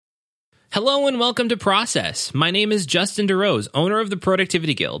Hello and welcome to Process. My name is Justin DeRose, owner of the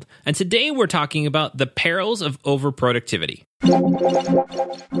Productivity Guild, and today we're talking about the perils of overproductivity.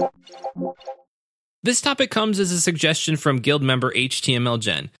 This topic comes as a suggestion from Guild member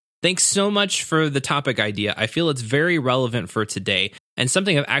HTMLGen. Thanks so much for the topic idea. I feel it's very relevant for today and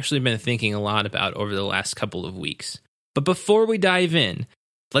something I've actually been thinking a lot about over the last couple of weeks. But before we dive in,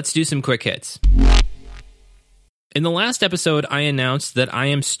 let's do some quick hits. In the last episode, I announced that I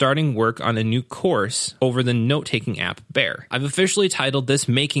am starting work on a new course over the note-taking app Bear. I've officially titled this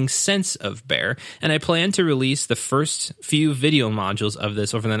Making Sense of Bear, and I plan to release the first few video modules of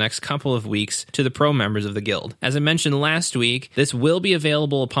this over the next couple of weeks to the pro members of the Guild. As I mentioned last week, this will be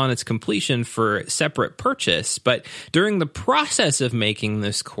available upon its completion for separate purchase, but during the process of making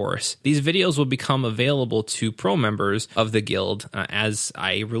this course, these videos will become available to pro members of the Guild as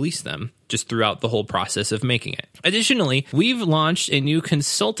I release them, just throughout the whole process of making it. Additionally, we've launched a new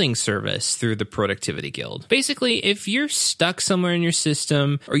consulting service through the Productivity Guild. Basically, if you're stuck somewhere in your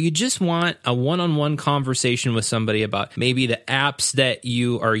system or you just want a one-on-one conversation with somebody about maybe the apps that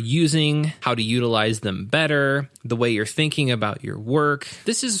you are using, how to utilize them better, the way you're thinking about your work,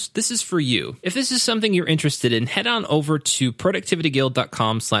 this is for you. If this is something you're interested in, head on over to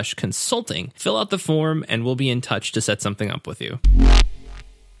productivityguild.com/consulting, fill out the form, and we'll be in touch to set something up with you.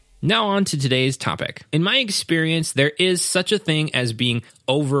 Now on to today's topic. In my experience, there is such a thing as being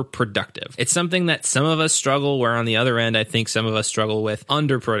overproductive. It's something that some of us struggle, where on the other end, I think some of us struggle with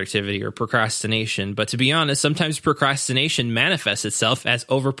underproductivity or procrastination. But to be honest, sometimes procrastination manifests itself as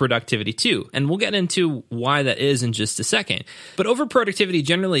overproductivity too. And we'll get into why that is in just a second. But overproductivity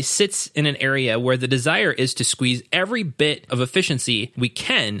generally sits in an area where the desire is to squeeze every bit of efficiency we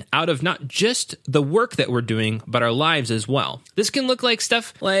can out of not just the work that we're doing, but our lives as well. This can look like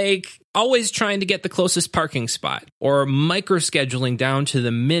stuff like always trying to get the closest parking spot, or micro-scheduling down to the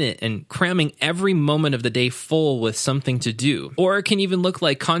minute and cramming every moment of the day full with something to do. Or it can even look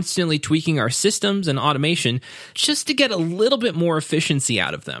like constantly tweaking our systems and automation just to get a little bit more efficiency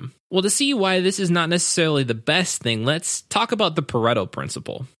out of them. Well, to see why this is not necessarily the best thing, let's talk about the Pareto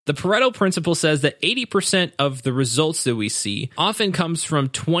principle. The Pareto principle says that 80% of the results that we see often comes from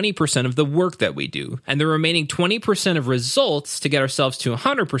 20% of the work that we do, and the remaining 20% of results to get ourselves to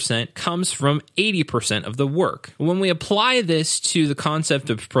 100% comes from 80% of the work. When we apply this to the concept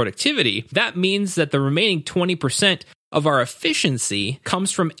of productivity, that means that the remaining 20% of our efficiency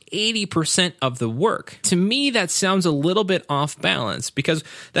comes from 80% of the work. To me, that sounds a little bit off balance, because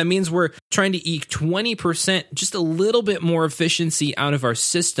that means we're trying to eke 20%, just a little bit more efficiency out of our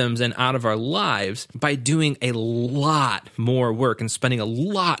systems and out of our lives by doing a lot more work and spending a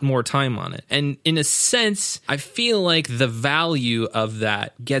lot more time on it. And in a sense, I feel like the value of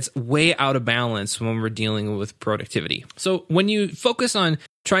that gets way out of balance when we're dealing with productivity. So when you focus on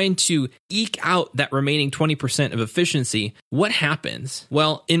trying to eke out that remaining 20% of efficiency, what happens?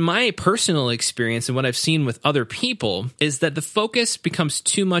 Well, in my personal experience and what I've seen with other people is that the focus becomes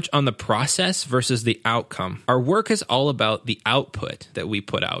too much on the process versus the outcome. Our work is all about the output that we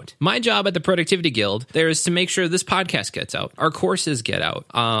put out. My job at the Productivity Guild there is to make sure this podcast gets out, our courses get out,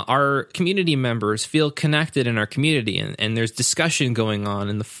 our community members feel connected in our community, and there's discussion going on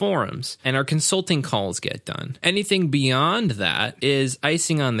in the forums, and our consulting calls get done. Anything beyond that is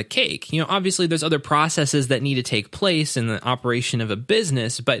icing on the cake. Obviously there's other processes that need to take place in the operation of a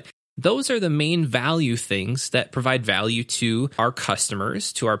business, but those are the main value things that provide value to our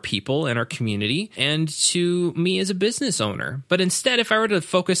customers, to our people and our community, and to me as a business owner. But instead, if I were to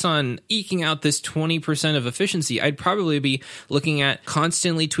focus on eking out this 20% of efficiency, I'd probably be looking at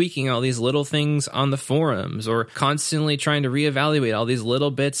constantly tweaking all these little things on the forums, or constantly trying to reevaluate all these little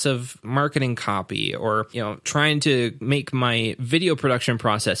bits of marketing copy, or trying to make my video production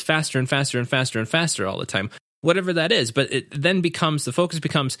process faster and faster and faster and faster all the time. Whatever that is, but it then the focus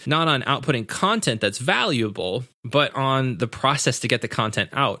becomes not on outputting content that's valuable, but on the process to get the content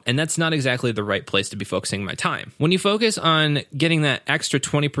out. And that's not exactly the right place to be focusing my time. When you focus on getting that extra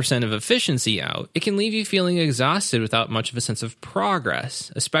 20% of efficiency out, it can leave you feeling exhausted without much of a sense of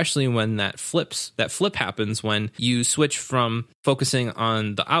progress, especially when that flip happens when you switch from focusing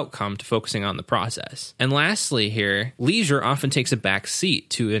on the outcome to focusing on the process. And lastly here, leisure often takes a back seat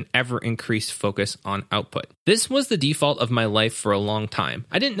to an ever-increased focus on output. This was the default of my life for a long time.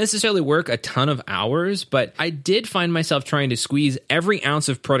 I didn't necessarily work a ton of hours, but I did find myself trying to squeeze every ounce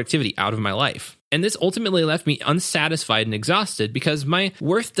of productivity out of my life. And this ultimately left me unsatisfied and exhausted because my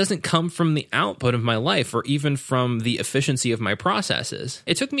worth doesn't come from the output of my life or even from the efficiency of my processes.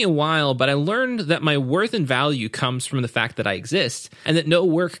 It took me a while, but I learned that my worth and value comes from the fact that I exist and that no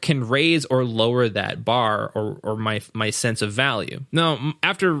work can raise or lower that bar or my sense of value. Now,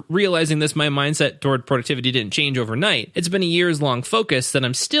 after realizing this, my mindset toward productivity didn't change overnight. It's been a years-long focus that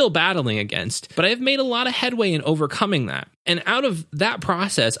I'm still battling against, but I've made a lot of headway in overcoming that. And out of that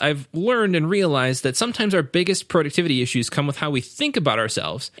process, I've learned and realized that sometimes our biggest productivity issues come with how we think about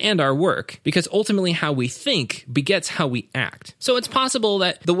ourselves and our work, because ultimately how we think begets how we act. So it's possible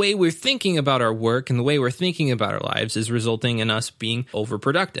that the way we're thinking about our work and the way we're thinking about our lives is resulting in us being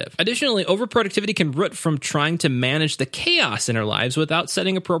overproductive. Additionally, overproductivity can root from trying to manage the chaos in our lives without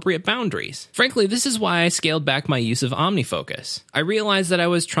setting appropriate boundaries. Frankly, this is why I scaled back my use of OmniFocus. I realized that I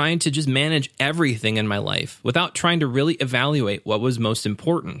was trying to just manage everything in my life without trying to really evaluate what was most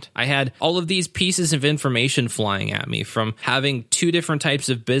important. I had all of these pieces of information flying at me, from having 2 different types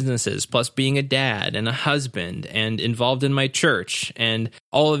of businesses, plus being a dad and a husband and involved in my church and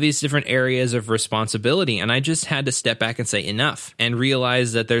all of these different areas of responsibility. And I just had to step back and say enough and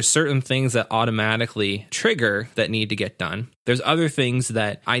realize that there's certain things that automatically trigger that need to get done. There's other things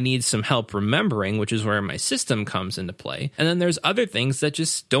that I need some help remembering, which is where my system comes into play. And then there's other things that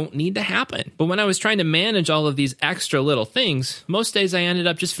just don't need to happen. But when I was trying to manage all of these extra little things, most days I ended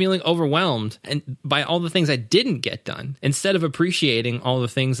up just feeling overwhelmed and by all the things I didn't get done, instead of appreciating all the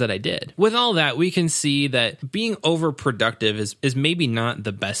things that I did. With all that, we can see that being overproductive is maybe not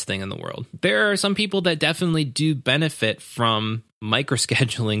the best thing in the world. There are some people that definitely do benefit from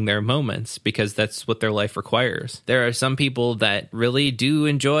microscheduling their moments because that's what their life requires. There are some people that really do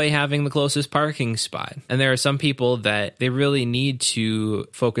enjoy having the closest parking spot. And there are some people that they really need to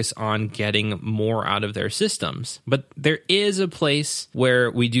focus on getting more out of their systems. But there is a place where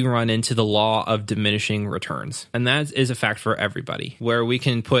we do run into the law of diminishing returns. And that is a fact for everybody, where we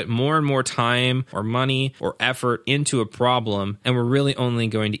can put more and more time or money or effort into a problem, and we're really only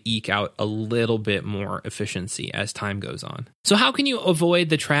going to eke out a little bit more efficiency as time goes on. So how can you avoid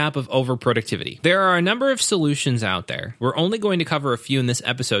the trap of overproductivity? There are a number of solutions out there. We're only going to cover a few in this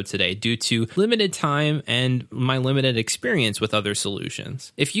episode today due to limited time and my limited experience with other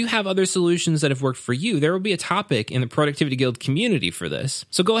solutions. If you have other solutions that have worked for you, there will be a topic in the Productivity Guild community for this.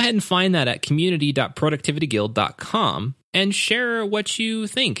 So go ahead and find that at community.productivityguild.com. and share what you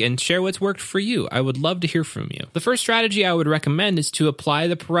think and share what's worked for you. I would love to hear from you. The first strategy I would recommend is to apply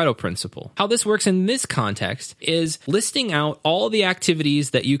the Pareto principle. How this works in this context is listing out all the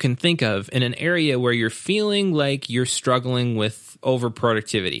activities that you can think of in an area where you're feeling like you're struggling with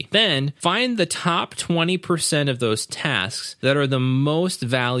overproductivity. Then find the top 20% of those tasks that are the most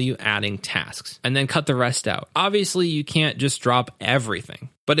value-adding tasks, and then cut the rest out. Obviously, you can't just drop everything.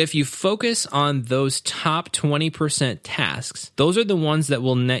 But if you focus on those top 20% tasks, those are the ones that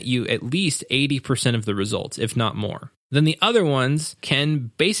will net you at least 80% of the results, if not more. Then the other ones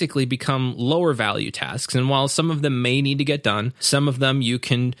can basically become lower value tasks. And while some of them may need to get done, some of them you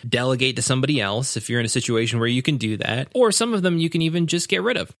can delegate to somebody else if you're in a situation where you can do that, or some of them you can even just get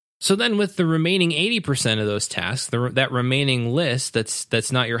rid of. So then with the remaining 80% of those tasks, that remaining list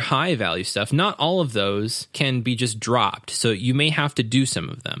that's not your high value stuff, not all of those can be just dropped. So you may have to do some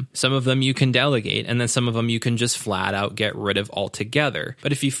of them. Some of them you can delegate, and then some of them you can just flat out get rid of altogether.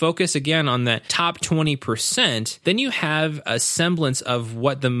 But if you focus again on that top 20%, then you have a semblance of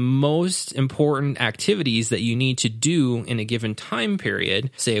what the most important activities that you need to do in a given time period,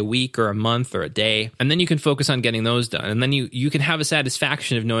 say a week or a month or a day, and then you can focus on getting those done. And then you can have a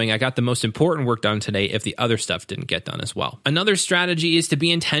satisfaction of knowing I got the most important work done today if the other stuff didn't get done as well. Another strategy is to be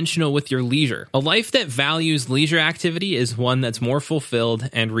intentional with your leisure. A life that values leisure activity is one that's more fulfilled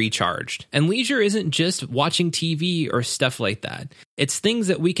and recharged. And leisure isn't just watching TV or stuff like that. It's things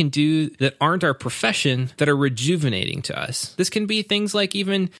that we can do that aren't our profession that are rejuvenating to us. This can be things like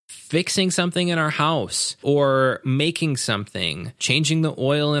even fixing something in our house, or making something, changing the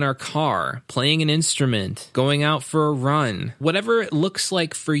oil in our car, playing an instrument, going out for a run, whatever it looks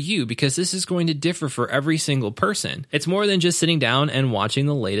like for you, because this is going to differ for every single person. It's more than just sitting down and watching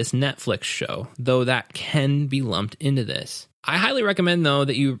the latest Netflix show, though that can be lumped into this. I highly recommend, though,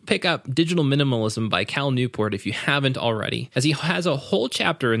 that you pick up Digital Minimalism by Cal Newport if you haven't already, as he has a whole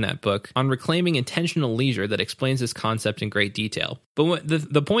chapter in that book on reclaiming intentional leisure that explains this concept in great detail. But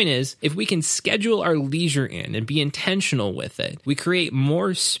the point is, if we can schedule our leisure in and be intentional with it, we create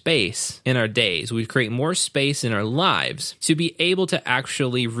more space in our days, we create more space in our lives to be able to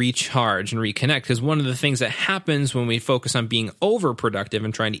actually recharge and reconnect. Because one of the things that happens when we focus on being overproductive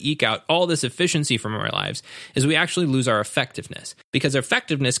and trying to eke out all this efficiency from our lives is we actually lose our effectiveness. effectiveness, because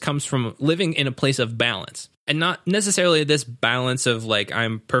effectiveness comes from living in a place of balance. And not necessarily this balance of like,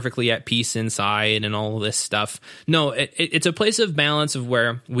 I'm perfectly at peace inside and all of this stuff. No, it's a place of balance of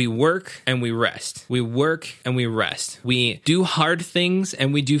where we work and we rest. We work and we rest. We do hard things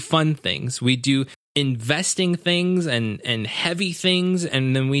and we do fun things. We do investing things and heavy things,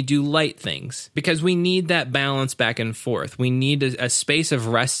 and then we do light things, because we need that balance back and forth. We need a space of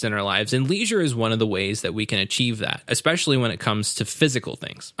rest in our lives, and leisure is one of the ways that we can achieve that, especially when it comes to physical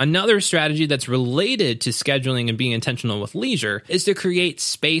things. Another strategy that's related to scheduling and being intentional with leisure is to create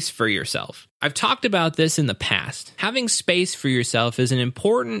space for yourself. I've talked about this in the past. Having space for yourself is an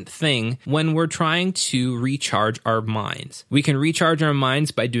important thing when we're trying to recharge our minds. We can recharge our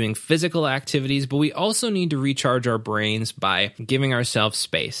minds by doing physical activities, but we also need to recharge our brains by giving ourselves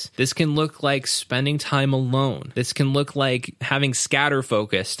space. This can look like spending time alone. This can look like having scatter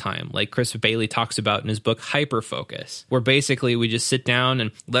focus time, like Chris Bailey talks about in his book Hyperfocus, where basically we just sit down and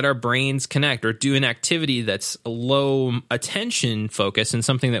let our brains connect, or do an activity that's low attention focus and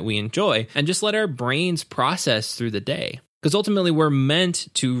something that we enjoy, and just let our brains process through the day. Because ultimately, we're meant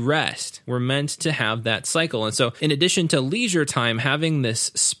to rest. We're meant to have that cycle. And so in addition to leisure time, having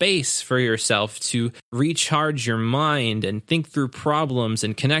this space for yourself to recharge your mind and think through problems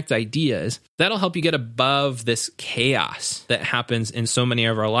and connect ideas, that'll help you get above this chaos that happens in so many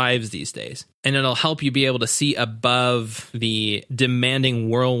of our lives these days. And it'll help you be able to see above the demanding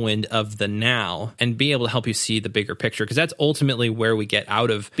whirlwind of the now and be able to help you see the bigger picture. Because that's ultimately where we get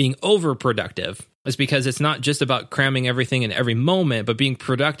out of being overproductive. Is because it's not just about cramming everything in every moment, but being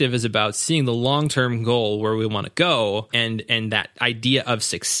productive is about seeing the long-term goal where we want to go and that idea of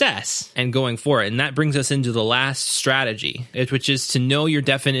success and going for it. And that brings us into the last strategy, which is to know your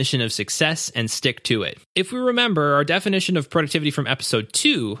definition of success and stick to it. If we remember our definition of productivity from episode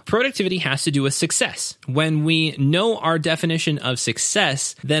 2, productivity has to do with success. When we know our definition of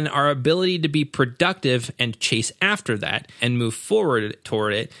success, then our ability to be productive and chase after that and move forward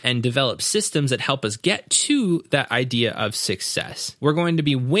toward it and develop systems that help us get to that idea of success, we're going to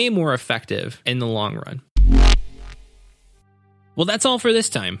be way more effective in the long run. Well, that's all for this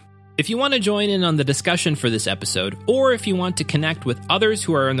time. If you want to join in on the discussion for this episode, or if you want to connect with others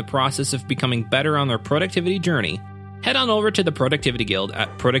who are in the process of becoming better on their productivity journey, head on over to the Productivity Guild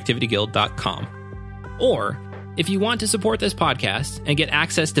at productivityguild.com. Or if you want to support this podcast and get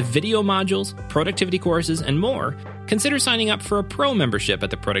access to video modules, productivity courses, and more, consider signing up for a pro membership at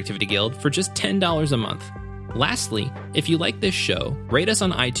the Productivity Guild for just $10 a month. Lastly, if you like this show, rate us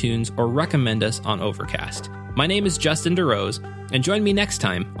on iTunes or recommend us on Overcast. My name is Justin DeRose, and join me next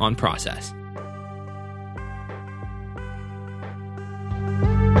time on Process.